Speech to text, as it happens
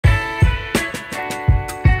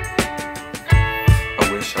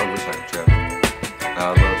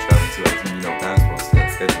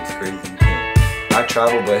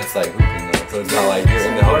travel, but it's like hooping though. So it's not like you're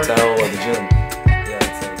in the hotel or the gym. Yeah,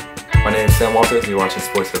 it's like, my name is Sam Walters and you're watching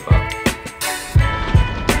Sports Hip Hop.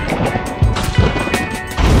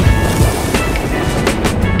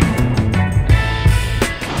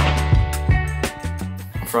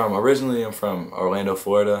 Originally I'm from Orlando,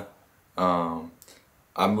 Florida.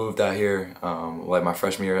 I moved out here like my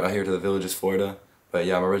freshman year out here to the Villages, Florida. But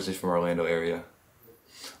yeah, I'm originally from Orlando area.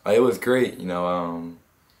 It was great, you know.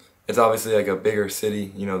 It's obviously like a bigger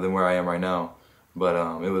city, you know, than where I am right now. But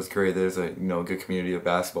it was great. There's a good community of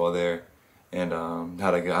basketball there, and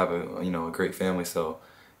have a great family. So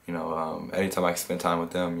anytime I can spend time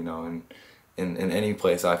with them, you know, and in any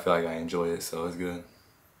place, I feel like I enjoy it. So it's good.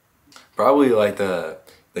 Probably like the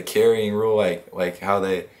carrying rule, like how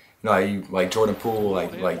they, you like Jordan Poole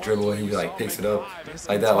like dribble and he like picks it up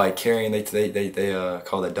like that, like carrying. They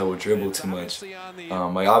call that double dribble too much.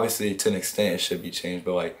 Like obviously to an extent it should be changed,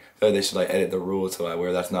 but like I feel like they should like edit the rule to like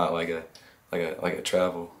where that's not like a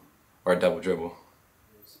travel or a double dribble.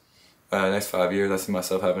 Next 5 years, I see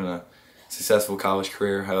myself having a successful college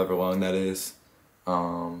career, however long that is,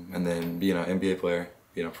 and then being an NBA player,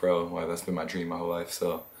 being a pro. Like, that's been my dream my whole life.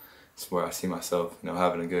 So it's where I see myself,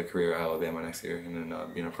 having a good career at Alabama next year, and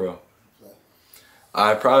then being a pro.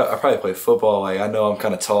 I probably play football. Like I know I'm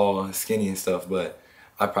kind of tall and skinny and stuff, but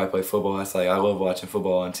I probably play football. That's like I love watching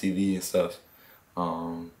football on TV and stuff.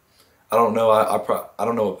 I don't know. I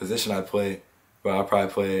don't know what position I play, but I probably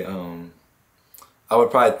play. I would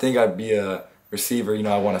probably think I'd be a receiver.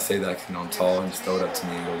 I want to say that because I'm tall and just throw it up to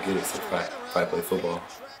me and go get it. So I probably play football.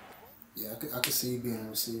 Yeah, I could see you being a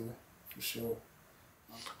receiver for sure.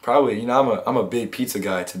 Probably, I'm a big pizza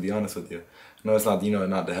guy, to be honest with you. I know it's not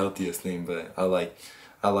not the healthiest thing, but I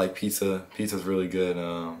like pizza. Pizza's really good.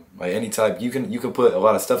 Like any type, you can put a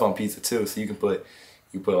lot of stuff on pizza too. So you can put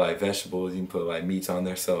like vegetables, you can put like meats on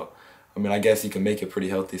there. So I mean, I guess you can make it pretty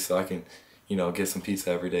healthy. So I can get some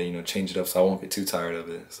pizza every day. Change it up so I won't get too tired of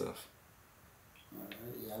it and stuff.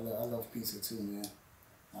 Yeah, I love pizza too, man.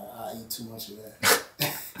 I eat too much of that.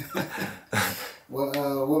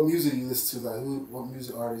 What music do you listen to? Like, what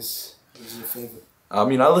music artist is your favorite? I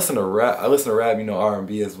mean, I listen to rap.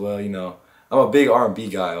 R&B as well. I'm a big R&B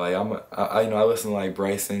guy. Like I listen to like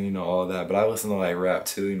Bryson, all of that. But I listen to like rap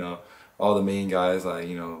too. All the main guys like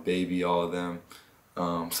Baby, all of them.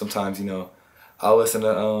 Sometimes I listen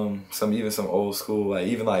to some old school, like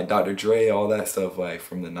even like Dr. Dre, all that stuff like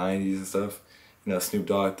from the '90s and stuff. Snoop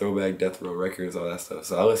Dogg, Throwback, Death Row Records, all that stuff.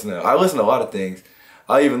 So I listen to a lot of things.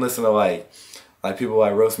 I even listen to like people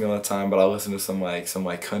like roast me all the time, but I listen to some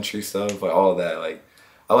country stuff, like all of that. Like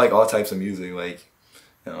I like all types of music. Like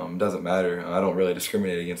it doesn't matter. I don't really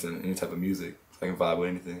discriminate against any type of music. I can vibe with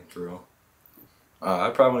anything for real. I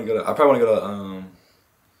probably want to go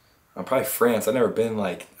to probably France. I've never been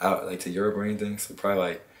like out like to Europe or anything, so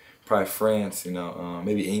probably France.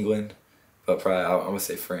 Maybe England, but probably I'm gonna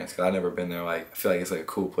say France because I've never been there. Like I feel like it's like a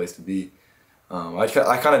cool place to be. I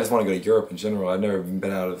kind of just want to go to Europe in general. I've never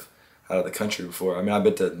been out of the country before. I mean, I've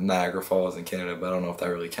been to Niagara Falls in Canada, but I don't know if that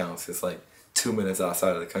really counts. It's like 2 minutes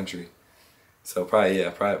outside of the country. So probably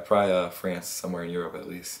France, somewhere in Europe at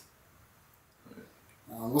least.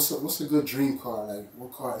 What's a good dream car? Like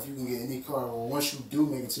what car, if you can get any car, or once you do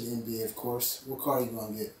make it to the NBA, of course, what car are you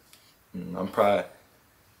gonna get?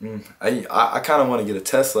 I kind of want to get a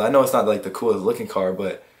Tesla. I know it's not like the coolest looking car,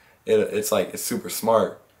 but it's super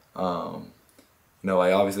smart.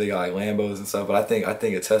 Like obviously they got like Lambos and stuff, but I think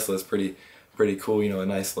a Tesla is pretty cool. A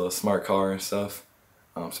nice little smart car and stuff.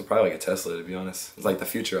 So probably like a Tesla, to be honest. It's like the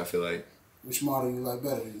future, I feel like. Which model you like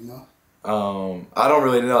better? I don't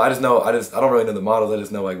really know. I don't really know the models. I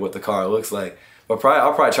just know like what the car looks like. But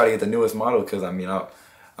I'll probably try to get the newest model because I mean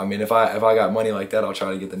if I got money like that, I'll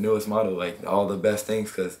try to get the newest model, like all the best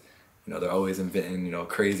things, because they're always inventing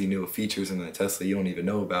crazy new features in the Tesla you don't even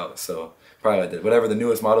know about. So probably like that. Whatever the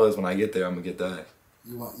newest model is when I get there, I'm gonna get that.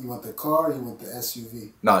 You want the car or you want the SUV?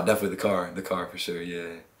 No, definitely the car for sure.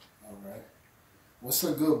 Yeah. All right. What's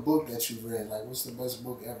a good book that you've read? Like, what's the best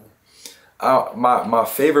book ever? My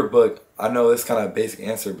favorite book, I know this kind of a basic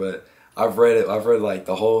answer, but I've read like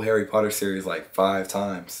the whole Harry Potter series like 5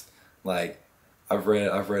 times. Like I've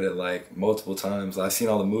read it like multiple times. I've seen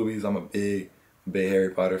all the movies. I'm a big Harry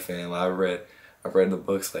Potter fan. Like I've read the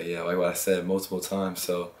books like what I said multiple times.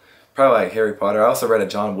 So probably like Harry Potter. I also read a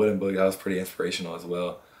John Wooden book that was pretty inspirational as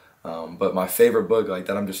well. But my favorite book, like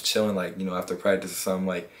that I'm just chilling like after practice or something,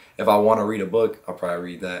 like if I want to read a book, I'll probably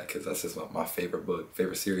read that because that's just my favorite book,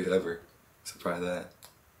 favorite series ever. So probably that.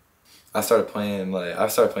 I started playing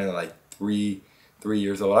at like 3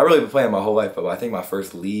 years old. I really been playing my whole life, but I think my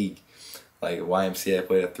first league, like YMCA, I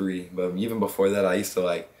played at 3. But even before that, I used to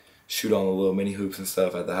like shoot on the little mini hoops and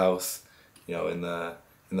stuff at the house, you know, in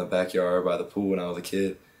the backyard by the pool when I was a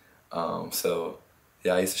kid. So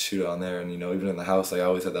yeah, I used to shoot on there, and you know, even in the house, like I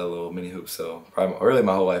always had that little mini hoop. So probably really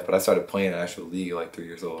my whole life, but I started playing in an actual league at like 3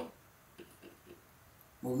 years old.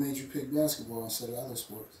 What made you pick basketball instead of other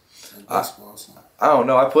sports? Like baseball or something? I don't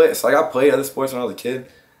know. I played other sports when I was a kid,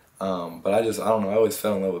 but I don't know. I always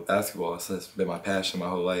fell in love with basketball. So it's been my passion my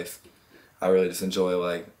whole life. I really just enjoy,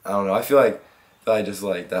 like, I don't know. I feel like just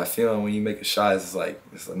like that feeling when you make a shot is like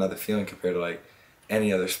it's another feeling compared to like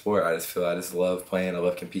any other sport. I just love playing. I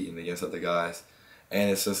love competing against other guys, and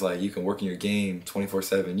it's just like you can work in your game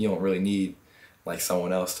 24/7. You don't really need like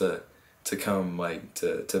someone else to come like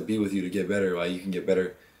to be with you to get better. Like you can get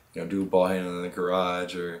better, you know, do ball handling in the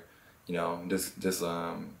garage, or you know, just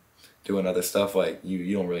doing other stuff. Like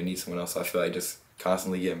you don't really need someone else. So I feel like just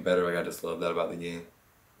constantly getting better. Like I just love that about the game.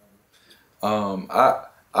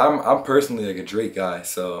 I'm personally like a Drake guy,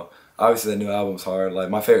 so obviously the new album's hard. Like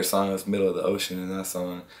my favorite song is "Middle of the Ocean," and that's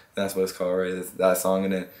what it's called, right? It's that song,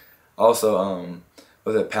 and then also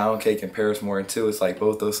was it "Pound Cake" and "Paris Morton" too? It's like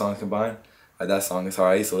both those songs combined. Like that song is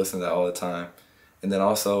hard. I used to listen to that all the time, and then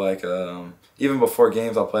also like even before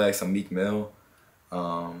games, I'll play like some Meek Mill,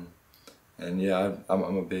 and yeah, I'm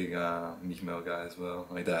a big Meek Mill guy as well.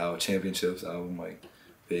 Like that album, Championships album, like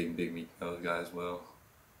big Meek Mill guy as well.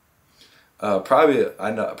 Probably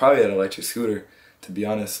an electric scooter. To be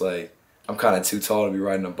honest, like I'm kind of too tall to be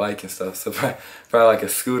riding a bike and stuff, so probably like a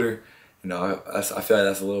scooter. You know, I feel like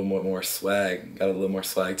that's a little more swag. Got a little more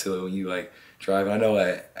swag to it when you like drive. I know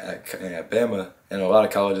at Bama and a lot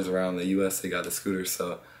of colleges around the U.S. they got the scooters,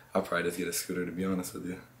 so I'll probably just get a scooter to be honest with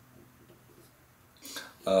you.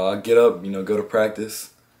 I'll get up, you know, go to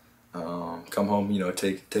practice, come home, you know,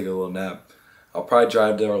 take a little nap. I'll probably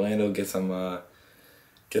drive to Orlando, get some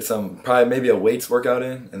probably maybe a weights workout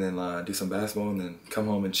in, and then do some basketball, and then come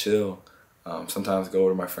home and chill. Sometimes go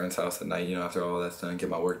over to my friend's house at night, you know, after all that's done, get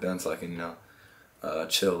my work done so I can, you know,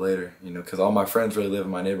 chill later, you know, because all my friends really live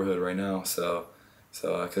in my neighborhood right now, so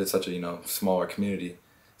cause it's such a, you know, smaller community,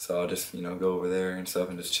 so I'll just, you know, go over there and stuff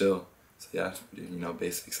and just chill. So yeah, it's pretty, you know,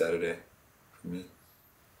 basic Saturday for me.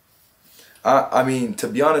 I mean, to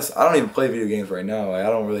be honest, I don't even play video games right now. Like, I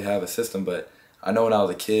don't really have a system, but I know when I was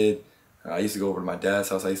a kid, I used to go over to my dad's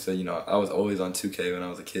house. I used to, you know, I was always on 2K when I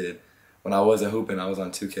was a kid. When I wasn't hooping, I was on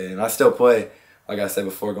 2K. And I still play. Like I said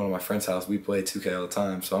before, going to my friend's house, we play 2K all the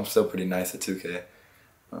time. So I'm still pretty nice at 2K.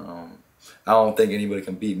 I don't think anybody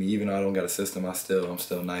can beat me. Even though I don't got a system, I'm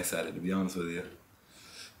still nice at it, to be honest with you.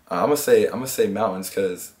 I'm gonna say mountains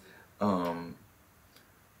because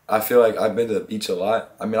I feel like I've been to the beach a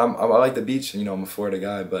lot. I mean, I like the beach, you know, I'm a Florida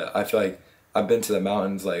guy, but I feel like I've been to the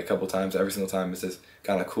mountains like a couple times. Every single time it's just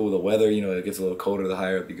kind of cool. The weather, you know, it gets a little colder the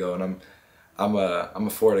higher up you go, and I'm a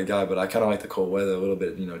Florida guy, but I kind of like the cold weather a little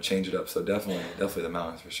bit, you know, change it up. So definitely the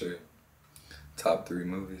mountains for sure. Top 3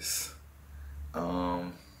 movies.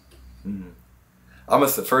 First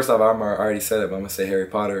off, I already said it, but I'm gonna say Harry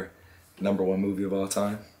Potter, #1 movie of all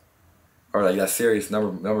time, or like that series,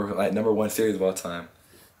 number 1 series of all time.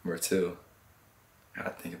 Number 2, I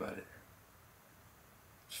gotta think about it.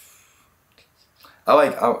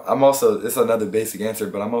 I'm also, this is another basic answer,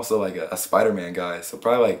 but I'm also like a Spider-Man guy. So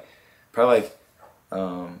probably like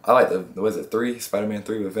I like was it 3? Spider-Man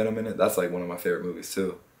 3 with Venom in it. That's like one of my favorite movies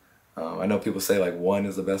too. I know people say like 1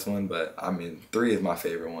 is the best one, but I mean 3 is my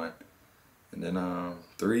favorite one. And then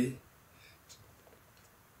 3,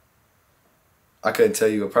 I couldn't tell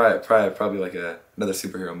you. Probably like another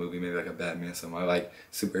superhero movie, maybe like a Batman. So I like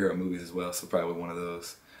superhero movies as well, so probably one of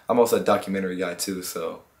those. I'm also a documentary guy too,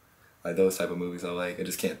 so like those type of movies I like. I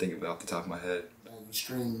just can't think of it off the top of my head. You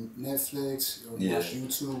stream Netflix or you watch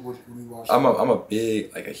YouTube? What do you watch? I'm a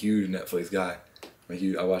big, like a huge Netflix guy.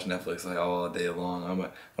 I watch Netflix like all day long.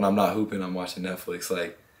 When I'm not hooping, I'm watching Netflix.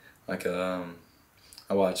 I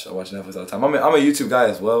watch Netflix all the time. I'm a YouTube guy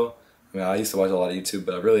as well. I mean, I used to watch a lot of YouTube,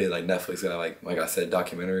 but I really like Netflix guy. Like I said,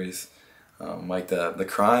 documentaries, like the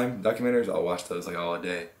crime documentaries. I'll watch those like all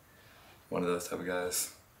day. One of those type of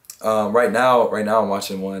guys. Right now I'm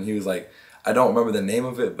watching one. He was like, I don't remember the name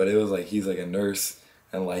of it, but it was like he's like a nurse,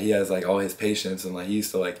 and like he has like all his patients, and like he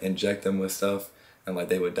used to like inject them with stuff, and like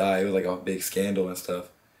they would die. It was like a big scandal and stuff.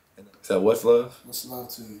 So what's love? What's love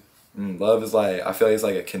to you? Love is like, I feel like it's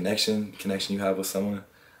like a connection you have with someone,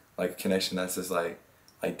 like a connection that's just like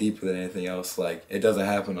deeper than anything else. Like it doesn't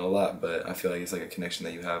happen a lot, but I feel like it's like a connection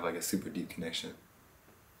that you have, like a super deep connection.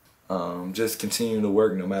 Just continuing to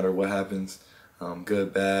work no matter what happens,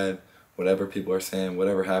 good, bad, whatever people are saying,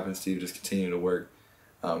 whatever happens to you, just continue to work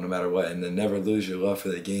no matter what, and then never lose your love for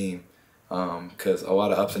the game, because a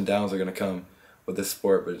lot of ups and downs are gonna come with this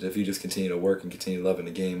sport. But if you just continue to work and continue loving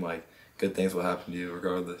the game, like good things will happen to you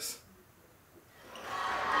regardless.